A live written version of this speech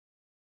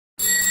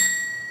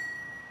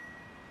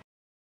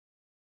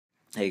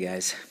Hey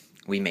guys,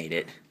 we made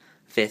it.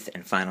 Fifth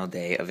and final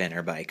day of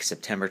Interbike,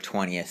 September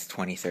 20th,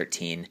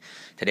 2013.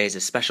 Today's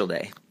a special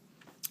day.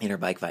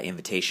 Interbike by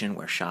invitation,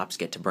 where shops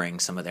get to bring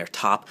some of their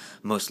top,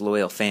 most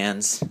loyal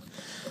fans,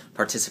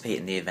 participate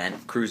in the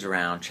event, cruise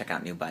around, check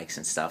out new bikes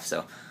and stuff.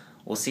 So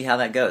we'll see how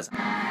that goes.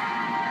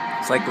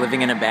 It's like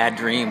living in a bad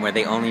dream where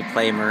they only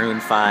play Maroon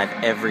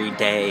 5 every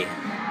day.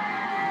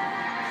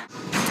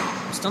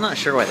 I'm still not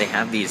sure why they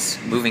have these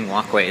moving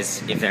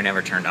walkways if they're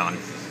never turned on.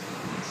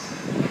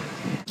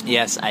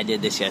 Yes, I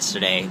did this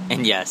yesterday,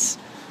 and yes,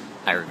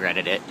 I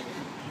regretted it.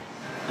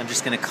 I'm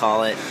just gonna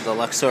call it, the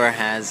Luxor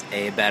has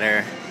a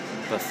better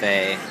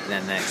buffet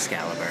than the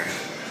Excalibur.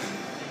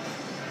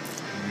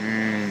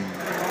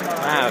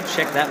 Wow,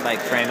 check that bike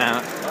frame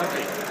out.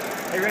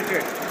 Hey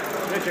Richard.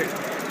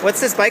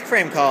 What's this bike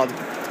frame called?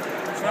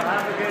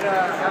 Have a good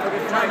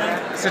time,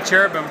 man. It's a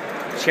Cheribim.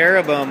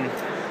 Cheribim.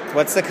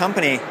 What's the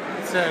company?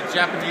 It's a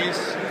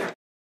Japanese.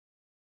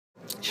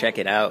 Check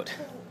it out.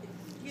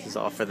 This is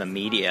all for the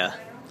media.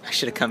 I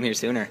should have come here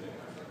sooner.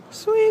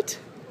 Sweet.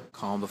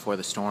 Calm before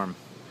the storm.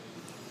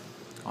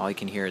 All you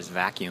can hear is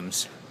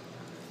vacuums.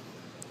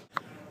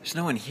 There's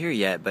no one here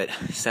yet, but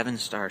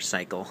Sevenstar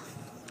Cycle.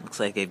 Looks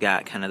like they've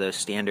got kind of those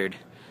standard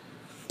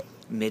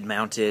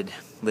mid-mounted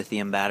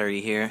lithium battery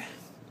here.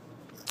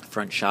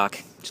 Front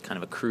shock, just kind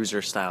of a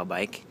cruiser style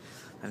bike.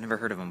 I've never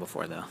heard of them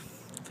before though,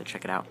 so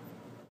check it out.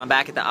 I'm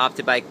back at the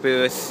Optibike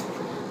booth.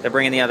 They're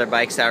bringing the other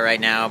bikes out right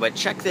now, but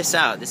check this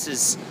out. This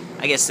is,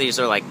 I guess these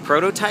are like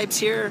prototypes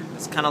here. I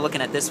was kind of looking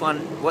at this one.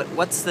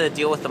 What's the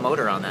deal with the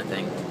motor on that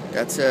thing?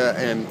 That's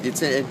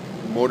it's a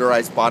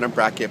motorized bottom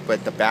bracket,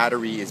 but the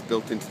battery is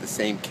built into the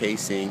same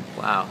casing.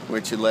 Wow.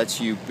 Which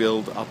lets you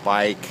build a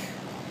bike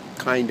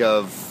kind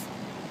of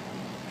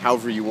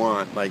however you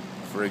want. Like,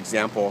 for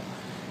example,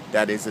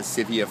 that is a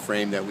Sevilla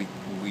frame that we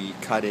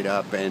cut it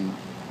up and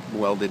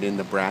welded in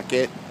the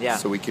bracket,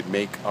 so we could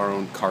make our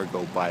own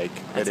cargo bike.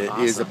 That's but it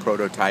awesome. is a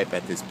prototype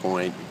at this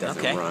point. It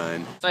doesn't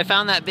run. So I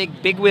found that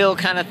big wheel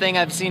kind of thing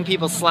I've seen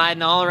people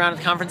sliding all around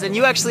the conference, and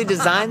you actually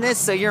designed this,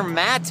 so you're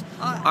Matt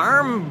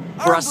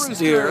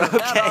Armbruster.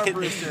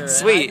 Okay,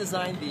 sweet. I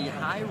designed the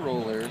high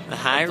roller, the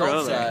high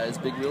roller size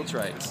big wheel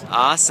trikes.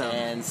 Awesome.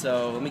 And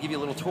so let me give you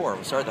a little tour.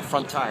 We'll start at the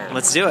front tire.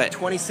 Let's do it.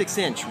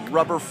 26-inch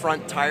rubber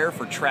front tire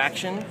for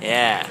traction.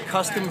 Yeah.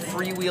 Custom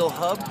freewheel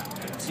hub,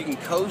 so you can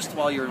coast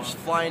while you're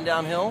flying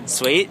downhill.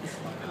 Sweet.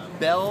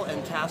 Bell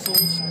and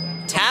tassels.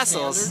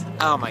 Tassels?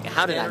 Standard. Oh my god,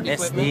 how did I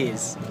miss Equipment.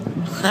 these?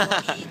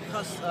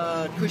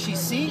 Cushy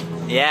seat.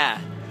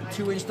 Yeah.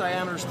 2-inch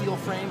diameter steel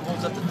frame,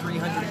 holds up to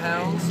 300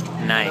 pounds.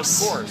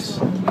 Nice. And of course,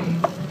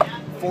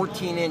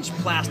 14-inch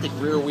plastic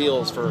rear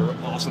wheels for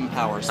awesome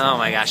power. Oh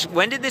my gosh.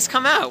 When did this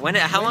come out?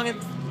 How long?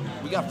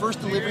 We got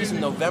first deliveries in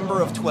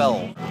November of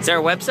 12. Is there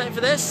a website for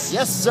this?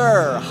 Yes,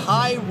 sir.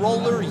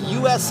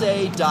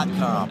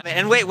 HighRollerUSA.com.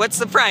 And wait, what's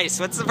the price?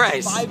 What's the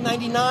price?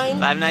 $5.99.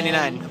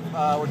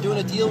 $5.99. We're doing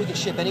a deal. We can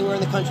ship anywhere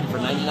in the country for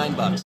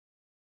 $99.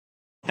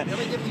 Let me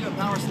give you a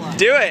power slide.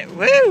 Do it.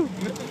 Woo!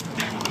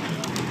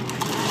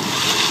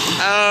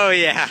 Oh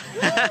yeah.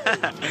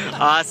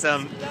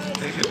 Awesome.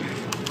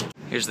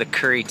 Here's the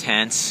Curry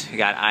tents. We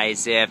got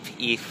iZip,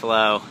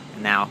 eFlow,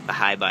 and now the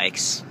high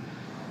bikes.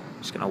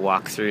 Just gonna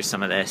walk through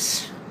some of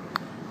this.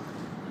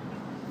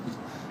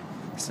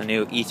 It's the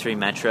new E3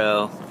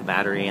 Metro, the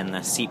battery and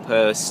the seat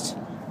post.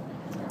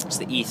 It's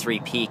the E3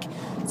 Peak.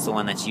 It's the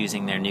one that's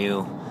using their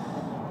new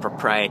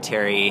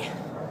proprietary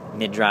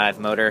mid-drive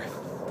motor.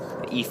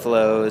 The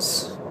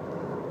eFlows.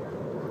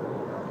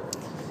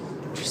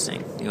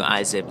 Interesting. New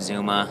iZip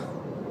Zuma.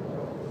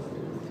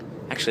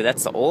 Actually,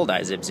 that's the old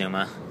iZip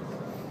Zuma.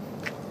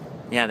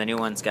 Yeah, the new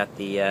one's got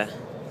the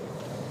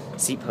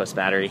seat post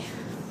battery.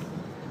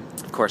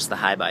 Of course, the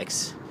high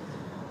bikes.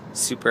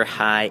 Super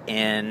high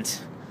end,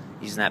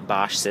 using that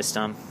Bosch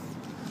system.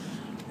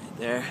 Right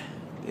there.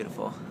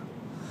 Beautiful.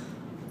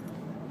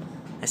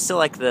 I still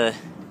like the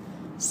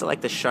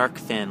shark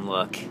fin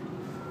look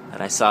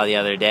that I saw the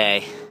other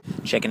day.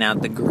 Checking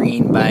out the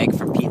green bike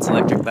from Pete's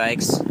Electric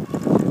Bikes.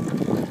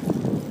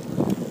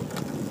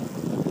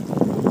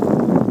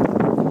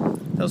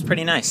 That was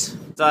pretty nice.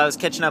 So I was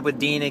catching up with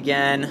Dean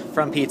again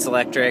from Pete's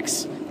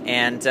Electrics,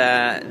 and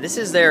this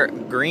is their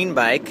green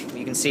bike.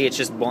 You can see it's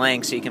just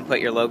blank, so you can put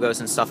your logos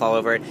and stuff all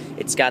over it.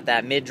 It's got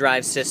that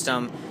mid-drive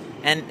system,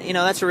 and you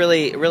know that's a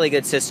really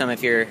good system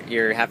if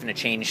you're having to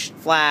change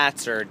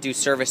flats or do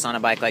service on a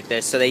bike like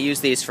this. So they use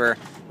these for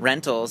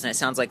rentals, and it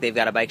sounds like they've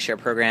got a bike share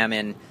program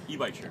in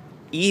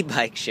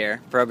e-bike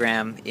share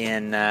program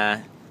in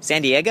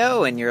San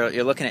Diego, and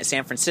you're looking at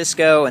San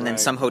Francisco, and then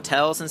some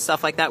hotels and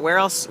stuff like that. Where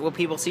else will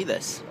people see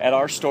this? At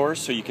our stores,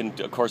 so you can,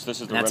 of course,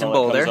 this is the That's rental in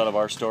that comes Boulder. out of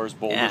our stores.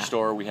 Boulder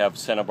store, we have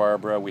Santa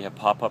Barbara, we have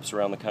pop-ups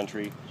around the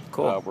country.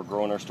 Cool. We're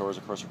growing our stores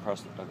across the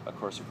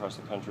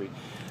country.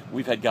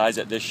 We've had guys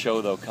at this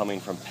show, though,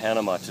 coming from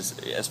Panama,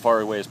 as far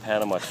away as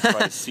Panama, to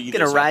try to see this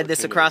Gonna ride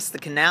this opportunity. across the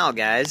canal,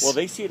 guys. Well,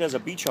 they see it as a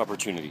beach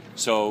opportunity.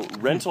 So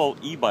rental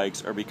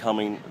e-bikes are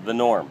becoming the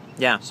norm.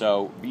 Yeah.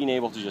 So being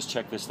able to just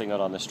check this thing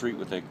out on the street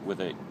with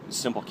a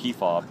simple key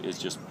fob is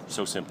just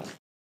so simple.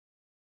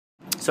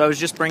 So I was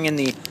just bringing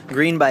the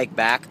green bike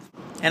back,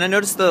 and I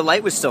noticed the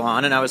light was still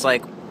on, and I was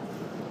like,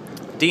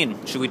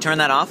 Dean, should we turn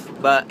that off?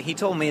 But he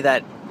told me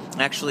that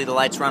actually the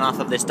lights run off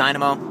of this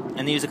dynamo,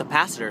 and they use a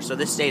capacitor, so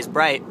this stays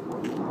bright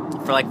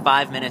for like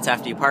 5 minutes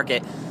after you park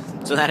it,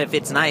 so that if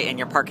it's night and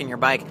you're parking your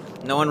bike,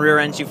 no one rear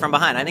ends you from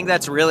behind. I think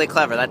that's really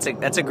clever.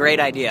 That's a great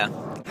idea.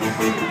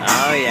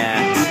 Oh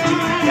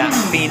yeah, got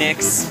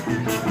Phoenix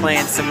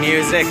playing some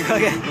music.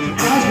 Look at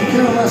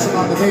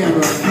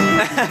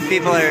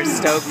people are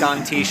stoked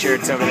on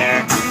t-shirts over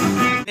there.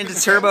 Into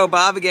Turbo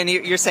Bob again.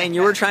 You're saying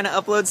you were trying to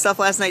upload stuff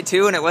last night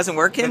too, and it wasn't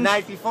working? The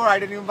night before, I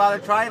didn't even bother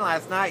trying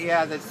last night.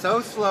 Yeah, it's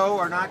so slow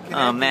or not connected.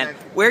 Oh man,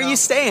 where are you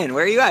staying?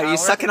 Where are you at? Are you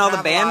sucking all the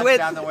bandwidth?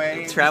 Down the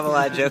way.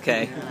 Travelodge,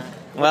 okay.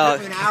 Well, it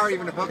took me an hour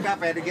even to hook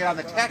up. I had to get on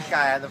the tech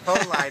guy on the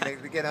phone line to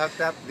get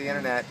hooked up to the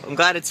internet. I'm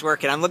glad it's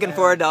working. I'm looking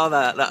forward to all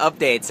the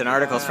updates and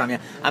articles from you.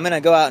 I'm going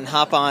to go out and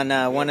hop on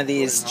one of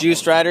these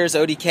Juiced Riders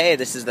ODK.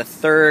 This is the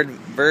 3rd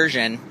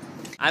version.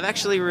 I've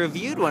actually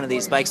reviewed one of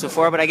these bikes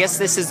before, but I guess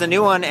this is the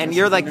new one, and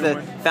you're like the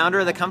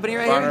founder of the company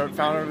right here?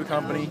 Founder of the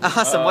company.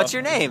 Awesome. What's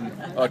your name?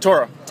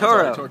 Tora.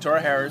 Toro.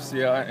 Tora Harris,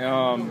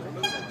 yeah.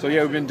 So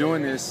yeah, we've been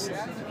doing this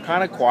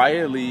kind of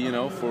quietly, you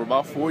know, for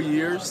about 4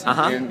 years.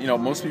 And, you know,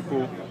 most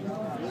people,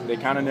 they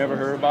kind of never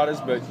heard about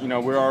us, but, you know,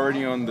 we're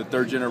already on the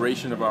 3rd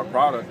generation of our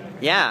product.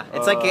 Yeah,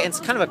 it's like it's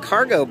kind of a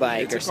cargo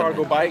bike or something. It's a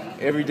cargo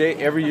bike.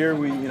 every year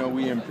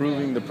we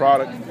improving the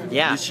product.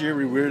 Yeah. This year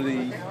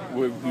we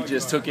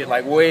just took it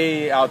like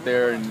way out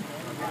there, and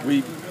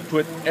we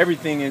put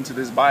everything into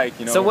this bike,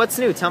 you know. So what's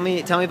new? Tell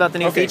me about the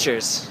new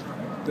features.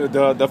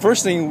 The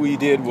first thing we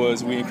did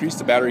was we increased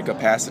the battery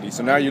capacity.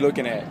 So now you're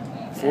looking at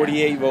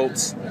 48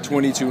 volts,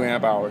 22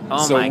 amp hour.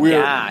 Oh so my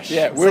gosh.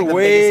 Yeah, it's we're like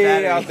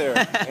way out there.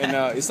 And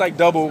it's like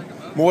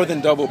more than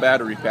double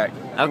battery pack.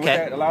 And what Okay.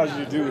 that allows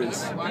you to do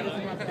is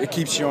it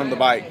keeps you on the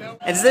bike.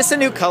 Is this a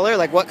new color?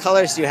 Like what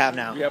colors do you have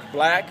now? We have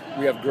black,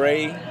 we have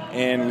gray,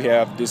 and we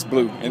have this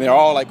blue. And they're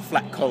all like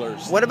flat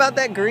colors. What about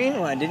that green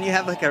one? Didn't you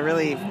have like it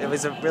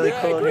was a really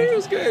cool green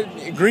was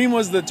good. Green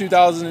was the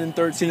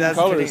 2013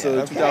 color, so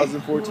okay.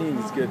 2014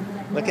 is good.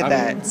 Look at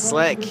that,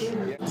 slick.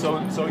 So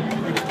you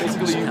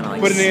basically like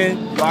put it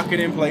in, lock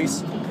it in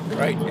place,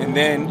 right? And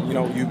then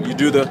you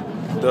do the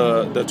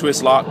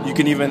twist lock. You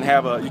can even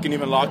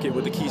lock it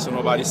with the key so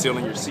nobody's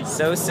stealing your seat.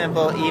 So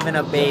simple, even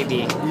a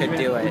baby could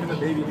do it. Even a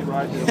baby can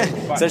ride the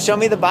bike. So show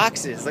me the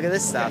boxes. Look at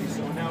this stuff.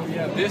 So now we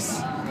have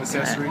this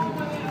accessory.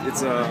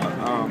 It's the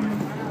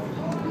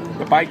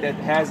bike that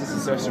has this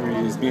accessory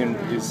is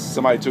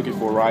somebody took it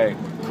for a ride.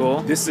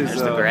 Cool. This is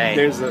There's the gray.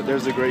 There's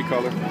a gray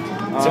color.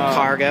 It's a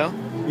cargo.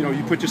 You know,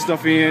 you put your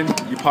stuff in,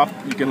 you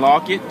can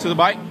lock it to the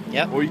bike,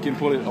 Yep. or you can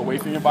pull it away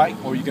from your bike,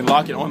 or you can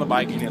lock it on the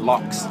bike and it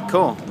locks.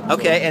 Cool.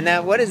 Okay, and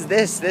now what is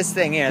this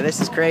thing here? This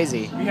is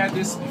crazy. We had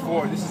this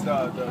before. This is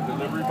the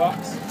delivery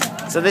box.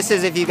 So this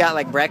is if you got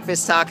like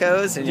breakfast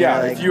tacos and Yeah,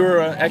 you're like, if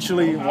you're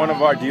actually one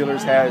of our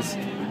dealers has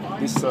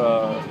this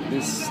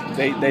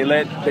they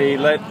let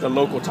the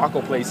local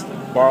taco place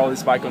borrow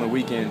this bike on the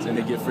weekends and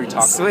they get free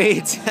tacos.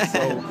 Sweet.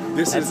 So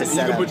this That's is a you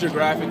setup. can put your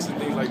graphics and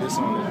things like this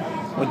on it.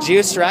 Well,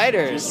 Juiced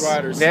Riders. Juiced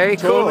Riders. Very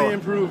cool. Totally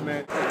improved,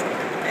 man.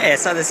 Hey, I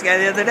saw this guy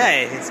the other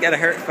day. He's got a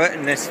hurt foot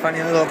and this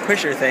funny little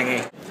pusher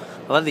thingy. I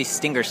love these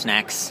Stinger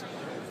snacks.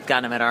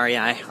 Got them at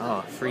REI.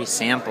 Oh, free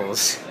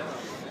samples.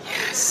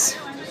 Yes.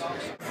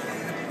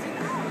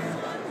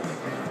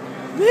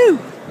 Woo!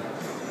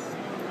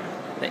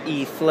 The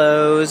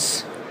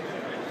E-flows.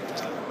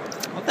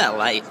 Love that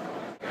light.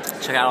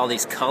 Check out all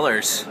these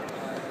colors.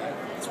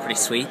 It's pretty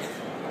sweet.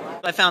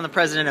 I found the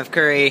president of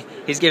Curry.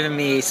 He's giving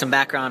me some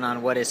background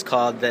on what is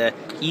called the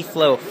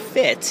E-Flow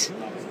Fit.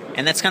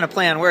 And that's kind of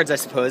play on words, I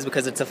suppose,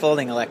 because it's a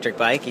folding electric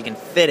bike. You can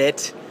fit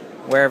it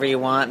wherever you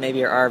want, maybe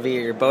your RV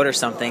or your boat or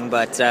something.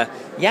 But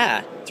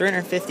yeah,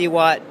 350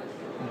 watt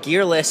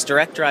gearless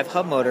direct drive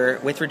hub motor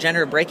with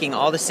regenerative braking,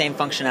 all the same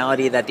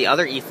functionality that the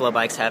other E-Flow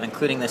bikes have,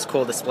 including this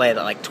cool display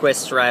that like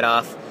twists right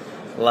off.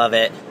 Love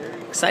it.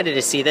 Excited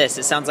to see this.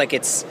 It sounds like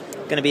it's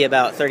going to be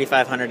about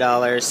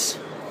 $3,500.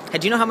 Hey,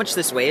 do you know how much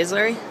this weighs,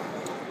 Larry?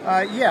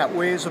 Yeah, it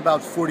weighs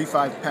about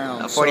 45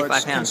 pounds. 45 so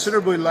it's pounds.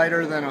 Considerably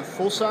lighter than a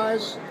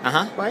full-size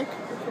bike.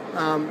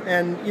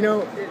 And you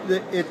know,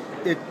 it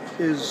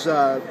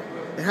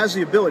has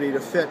the ability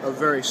to fit a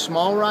very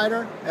small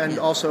rider and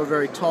also a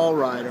very tall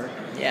rider.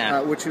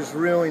 Yeah. Which is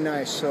really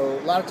nice. So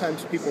a lot of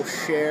times people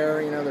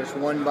share. You know, there's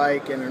one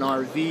bike and an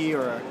RV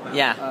or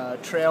a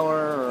trailer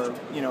or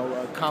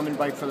a common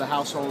bike for the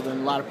household, and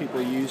a lot of people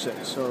use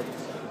it. So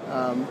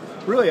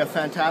really a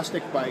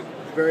fantastic bike.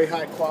 Very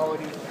high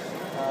quality.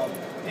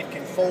 It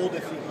can fold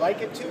if you'd like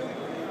it to,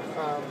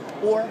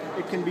 or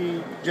it can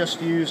be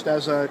just used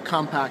as a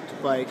compact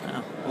bike.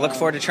 Look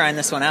forward to trying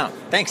this one out.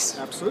 Thanks.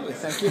 Absolutely,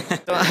 thank you.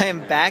 So I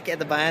am back at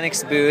the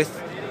Bionics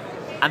booth.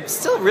 I'm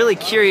still really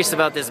curious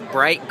about this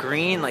bright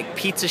green, like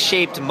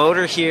pizza-shaped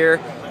motor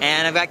here,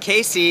 and I've got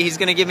Casey. He's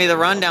going to give me the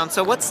rundown.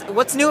 So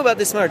what's new about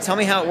this motor? Tell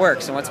me how it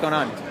works and what's going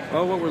on.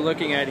 Well, what we're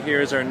looking at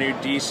here is our new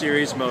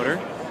D-Series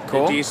motor.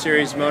 Cool. The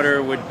D-Series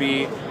motor would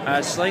be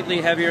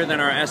slightly heavier than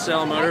our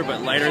SL motor,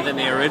 but lighter than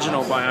the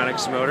original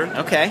Bionics motor.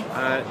 Okay.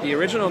 The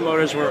original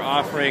motors were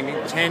offering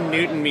 10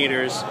 Newton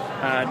meters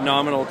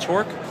nominal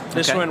torque.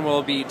 This one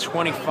will be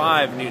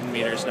 25 Newton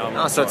meters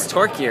nominal. Oh, so it's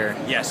torqueier.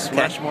 Yes, okay.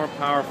 Much more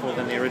powerful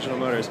than the original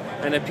motors.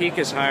 And the peak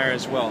is higher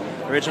as well.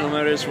 Original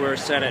motors were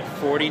set at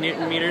 40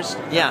 Newton meters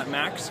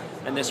max,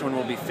 and this one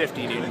will be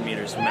 50 Newton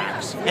meters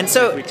max. And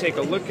so if we take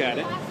a look at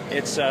it,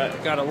 it's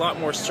got a lot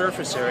more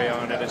surface area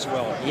on it as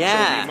well. Yeah.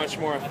 So it'll be much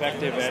more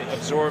effective at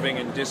absorbing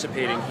and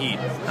dissipating heat.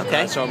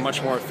 Okay. So a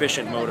much more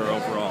efficient motor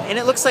overall. And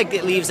it looks like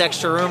it leaves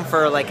extra room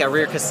for like a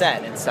rear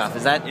cassette and stuff.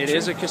 Is that It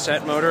is a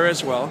cassette motor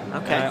as well.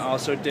 Okay.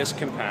 Also disc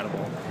compatible.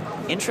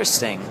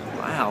 Interesting.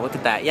 Wow, look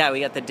at that. Yeah,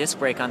 we got the disc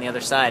brake on the other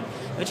side.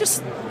 It's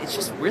just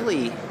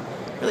really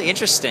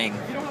interesting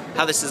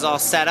how this is all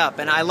set up.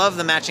 And I love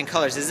the matching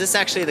colors. Is this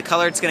actually the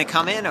color it's going to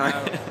come in, or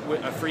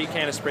a free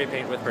can of spray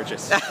paint with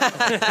purchase?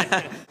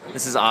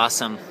 This is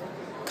awesome.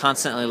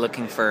 Constantly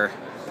looking for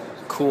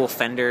cool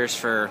fenders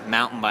for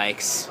mountain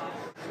bikes.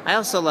 I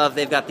also love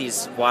they've got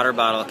these water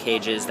bottle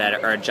cages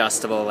that are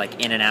adjustable,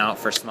 like in and out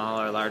for small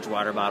or large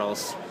water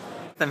bottles.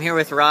 I'm here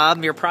with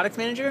Rob, your product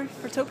manager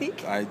for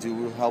Topeak. I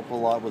do help a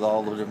lot with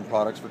all the different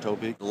products for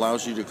Topeak. It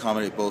allows you to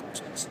accommodate both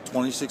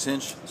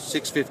 26-inch,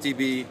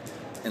 650B,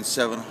 and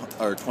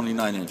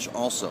 29-inch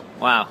also.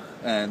 Wow.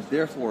 And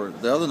therefore,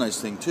 the other nice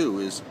thing too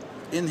is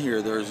in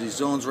here there's these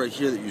zones right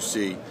here that you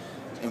see,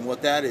 and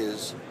what that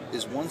is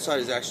one side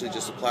is actually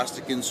just a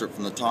plastic insert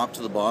from the top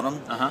to the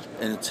bottom,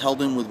 and it's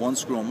held in with one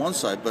screw on one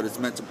side, but it's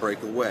meant to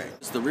break away.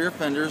 It's the rear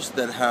fenders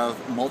that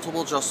have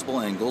multiple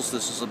adjustable angles.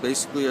 This is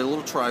basically a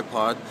little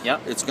tripod.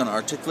 Yep. It's going to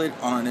articulate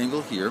on an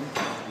angle here.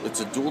 It's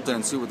a dual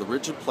density with a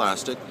rigid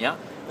plastic. Yeah.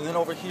 And then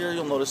over here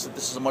you'll notice that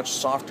this is a much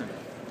softer.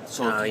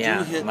 So if you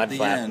do hit mud the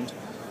flap. end,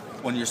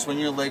 when you're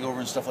swinging your leg over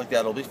and stuff like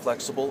that, it'll be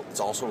flexible. It's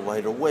also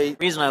lighter weight.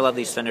 The reason I love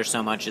these fenders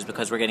so much is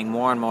because we're getting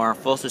more and more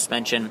full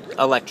suspension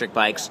electric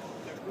bikes.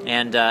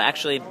 And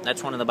actually,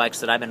 that's one of the bikes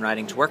that I've been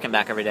riding to work and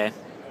back every day.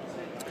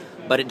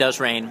 But it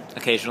does rain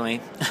occasionally,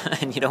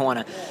 and you don't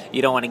want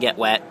to get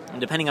wet. And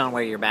depending on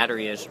where your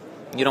battery is,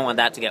 you don't want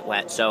that to get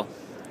wet. So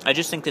I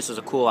just think this is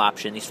a cool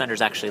option. These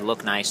fenders actually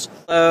look nice.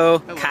 Hello,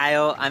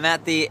 Kyle. I'm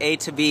at the A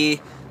to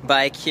B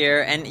bike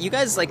here, and you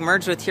guys like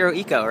merged with Hero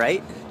Eco,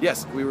 right?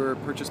 Yes, we were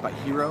purchased by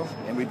Hero,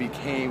 and we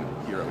became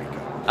Hero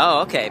Eco.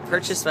 Oh, okay.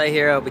 Purchased by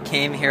Hero,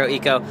 became Hero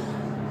Eco.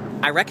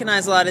 I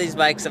recognize a lot of these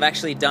bikes. I've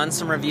actually done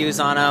some reviews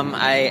on them.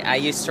 I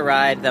used to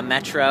ride the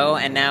Metro,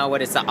 and now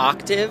what is the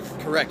Octave?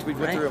 Correct. We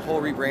went through a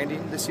whole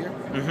rebranding this year.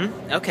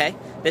 Mm-hmm. Okay.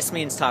 This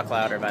means talk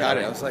louder, by the way. Got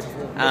it. I was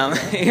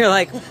like... you're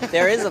like,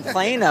 there is a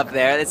plane up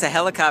there. It's a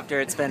helicopter.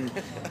 It's been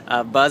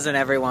buzzing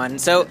everyone.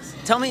 So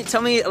tell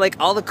me, like,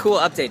 all the cool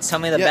updates. Tell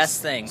me the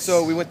best things.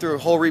 So we went through a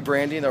whole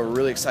rebranding that we're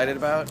really excited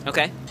about.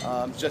 Okay.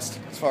 Just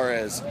as far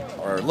as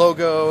our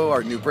logo,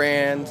 our new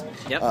brand,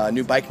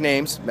 new bike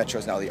names.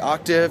 Metro's now the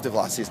Octave. The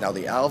Velocity is now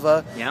the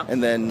Alva. Yeah.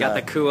 And then got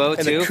the Kuo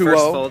too. The Kuo,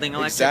 first folding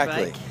electric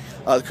exactly.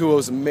 bike. The Kuo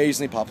is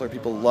amazingly popular.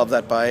 People love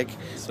that bike.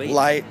 Sweet.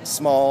 Light,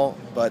 small,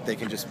 but they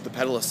can just, the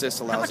pedal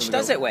assist allows them to How much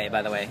does it weigh,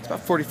 by the way? It's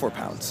about 44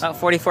 pounds. About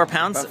 44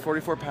 pounds? About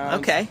 44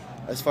 pounds. Okay.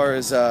 As far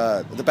as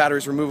the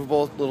battery's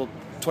removable, little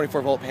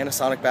 24-volt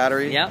Panasonic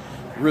battery. Yeah.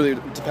 Really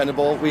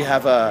dependable. We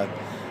have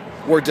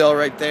Wardell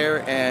right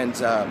there, and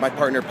my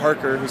partner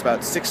Parker, who's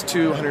about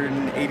 6'2",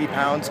 180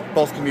 pounds,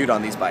 both commute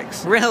on these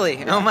bikes. Really?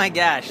 Yeah. Oh my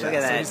gosh, look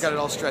at so that. he's got it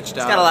all stretched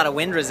out. He's got a lot of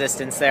wind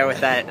resistance there with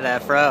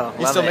that Fro.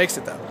 He still makes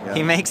it though. Yeah.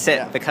 He makes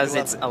it because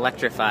it's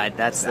electrified.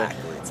 That's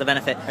the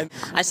benefit.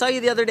 I saw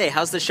you the other day.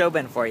 How's the show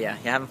been for you?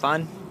 You having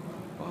fun?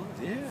 Well,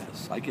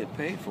 yes. I get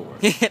paid for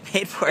it. You get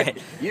paid for it.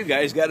 You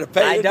guys got to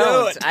pay to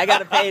do it. I got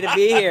to pay to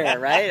be here,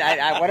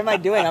 right? What am I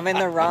doing? I'm in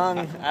the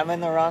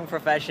wrong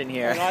profession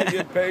here. And I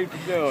get paid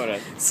for doing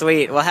it.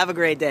 Sweet. Well, have a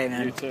great day,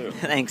 man. You too.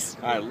 Thanks.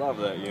 I love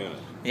that unit.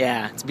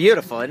 Yeah, it's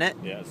beautiful, isn't it?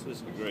 Yes, this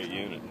is a great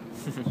unit.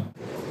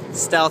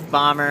 Stealth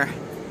bomber,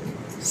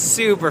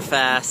 super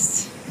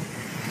fast.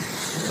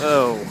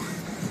 Whoa.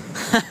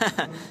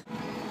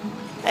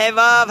 Hey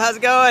Bob, how's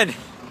it going?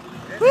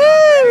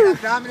 Woo!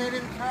 Dominating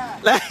the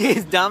track.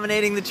 He's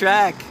dominating the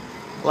track.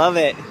 Love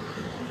it.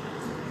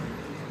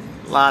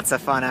 Lots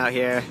of fun out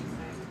here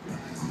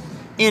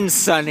in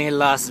sunny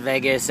Las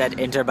Vegas at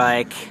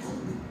Interbike.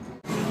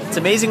 It's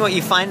amazing what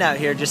you find out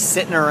here just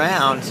sitting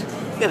around.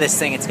 Look at this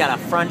thing. It's got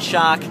a front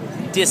shock,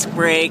 disc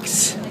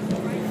brakes,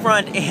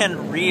 front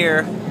and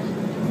rear,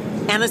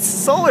 and a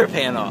solar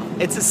panel.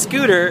 It's a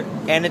scooter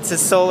and it's a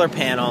solar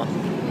panel.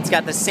 It's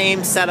got the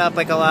same setup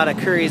like a lot of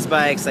Curry's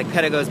bikes, like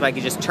Pedigo's bike.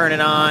 You just turn it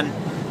on,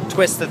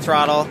 twist the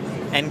throttle,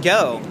 and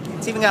go.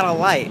 It's even got a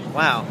light.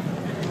 Wow.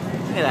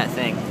 Look at that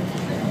thing.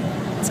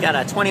 It's got a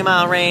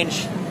 20-mile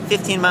range,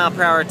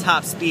 15-mile-per-hour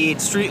top speed,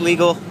 street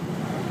legal,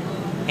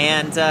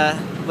 and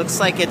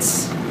looks like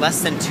it's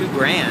less than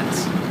 $2,000.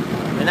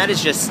 And that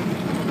is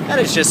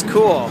just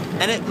cool.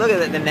 And look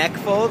at it, the neck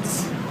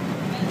folds.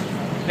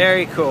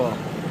 Very cool.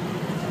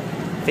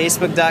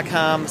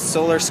 Facebook.com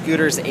Solar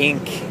Scooters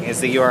Inc.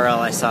 is the URL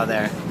I saw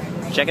there.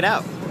 Check it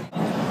out.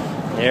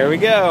 There we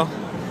go.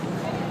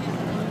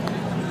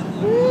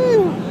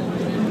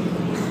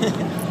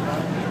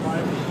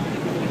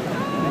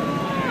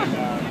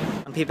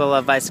 People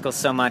love bicycles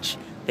so much,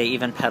 they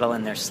even pedal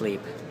in their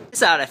sleep. Check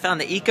this out, I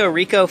found the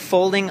Rico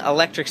folding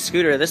electric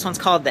scooter. This one's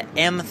called the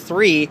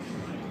M3,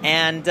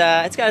 and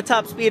it's got a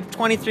top speed of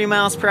 23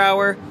 miles per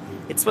hour.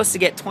 It's supposed to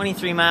get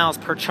 23 miles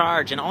per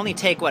charge and only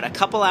take, what, a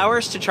couple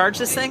hours to charge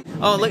this thing?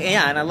 Oh, look,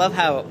 yeah, and I love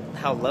how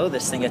low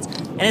this thing gets.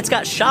 And it's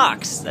got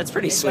shocks. That's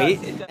pretty sweet.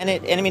 And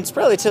I mean, it's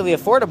relatively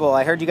affordable.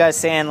 I heard you guys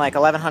saying like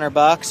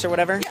 $1,100 or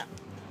whatever. Yeah,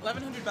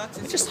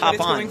 $1,100 is just hop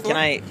on. Can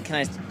I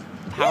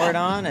power it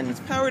on? And it's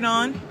powered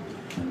on.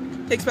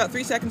 Takes about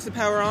 3 seconds to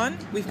power on.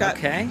 We've got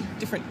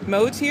different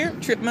modes here.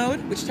 Trip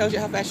mode, which tells you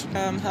how fast,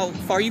 how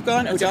far you've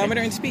gone,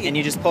 odometer, and speed. And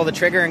you just pull the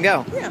trigger and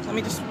go. Yeah, let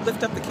me just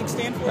lift up the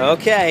kickstand for you.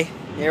 Okay,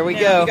 here we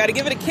go. You got to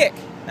give it a kick.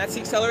 That's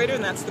the accelerator,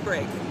 and that's the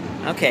brake.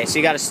 Okay, so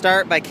you got to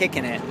start by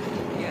kicking it.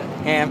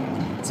 Yeah.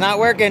 And it's not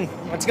working.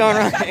 What's going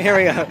on? Here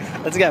we go.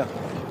 Let's go.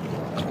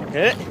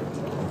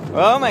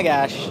 Oh my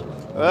gosh.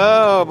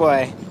 Oh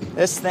boy.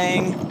 This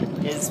thing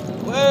is,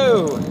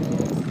 whoa.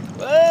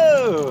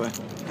 Whoa.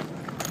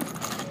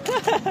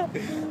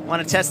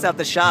 Want to test out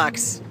the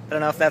shocks. I don't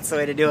know if that's the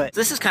way to do it.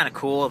 This is kind of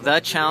cool.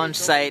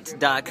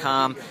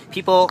 TheChallengeSite.com.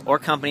 People or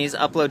companies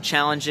upload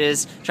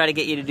challenges, try to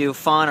get you to do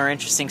fun or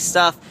interesting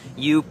stuff.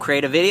 You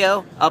create a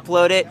video,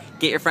 upload it,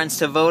 get your friends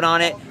to vote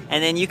on it,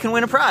 and then you can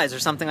win a prize or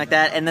something like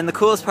that. And then the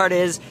coolest part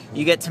is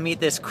you get to meet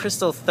this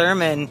Crystal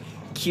Thurman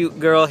cute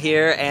girl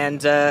here and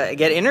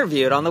get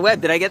interviewed on the web.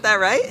 Did I get that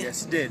right?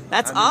 Yes, you did.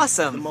 That's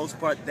awesome. For the most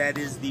part, that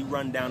is the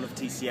rundown of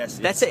TCS.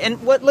 That's it.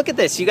 And what? Look at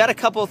this. You got a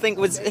couple things.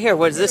 Was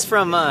this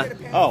from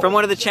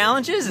one of the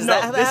challenges? Is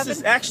that how that happened? This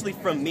is actually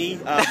from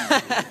me.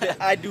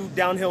 I do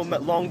downhill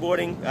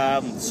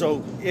longboarding.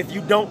 So if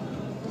you don't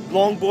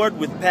longboard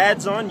with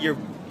pads on,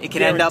 it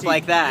can end up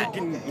like that.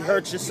 You can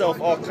hurt yourself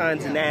all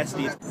kinds of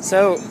nasty.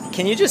 So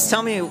can you just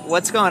tell me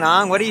what's going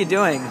on? What are you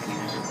doing?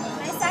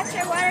 My socks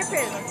are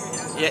waterproof.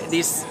 Yeah,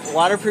 these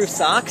waterproof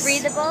socks?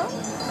 Breathable.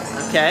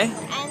 Okay.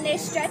 And they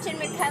stretch and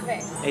recover.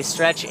 They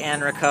stretch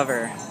and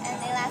recover.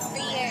 And they last for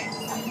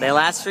years. They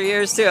last for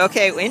years too?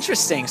 Okay,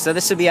 interesting. So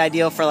this would be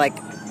ideal for like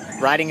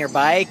riding your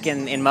bike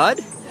in mud?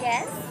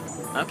 Yes.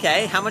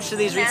 Okay, how much do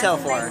these retail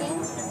for?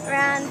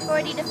 Around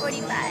 40 to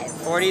 45.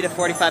 40 to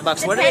 45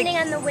 bucks. Depending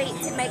on the weight,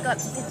 it might go up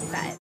to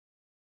 55.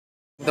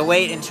 The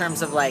weight in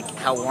terms of like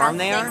how warm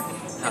they are?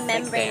 How thick the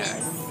membrane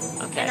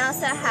is. Okay. And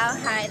also how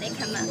high they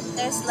come up.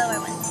 There's lower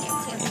ones here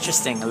too.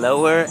 Interesting.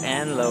 Lower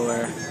and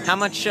lower. How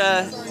much,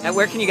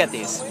 where can you get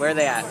these? Where are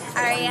they at?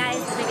 REI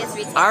is the biggest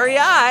retailer. REI?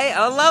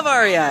 I love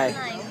REI.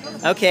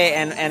 Okay,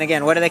 and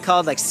again, what are they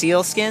called? Like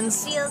seal skins?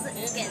 Seals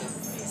skins.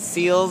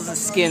 Seals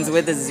skins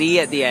with a Z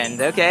at the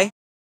end. Okay.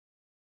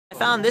 I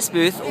found this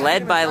booth,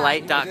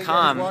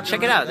 ledbylight.com.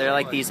 Check it out. They're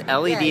like these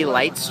LED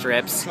light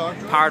strips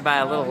powered by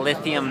a little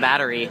lithium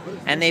battery,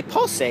 and they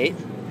pulsate.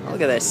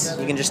 Look at this.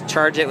 You can just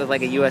charge it with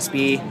like a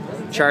USB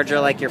charger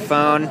like your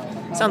phone.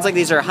 Sounds like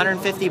these are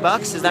 150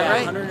 bucks, is that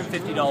right?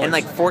 $150. And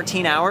like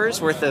 14 hours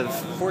worth of...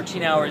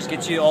 14 hours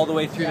gets you all the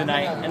way through the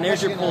night. And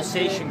there's your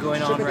pulsation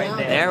going on right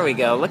there. There we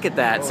go, look at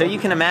that. So you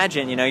can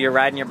imagine, you know, you're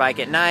riding your bike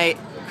at night,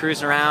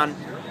 cruising around.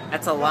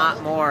 That's a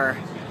lot more.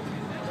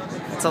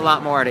 It's a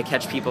lot more to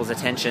catch people's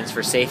attentions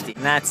for safety.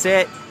 And that's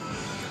it.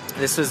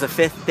 This was the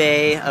 5th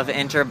day of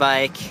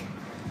Interbike.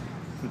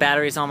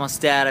 Battery's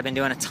almost dead. I've been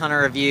doing a ton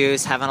of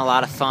reviews, having a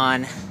lot of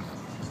fun.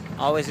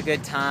 Always a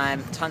good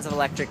time. Tons of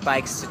electric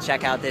bikes to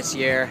check out this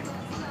year.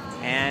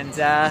 And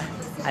I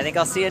think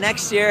I'll see you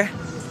next year.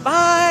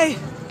 Bye!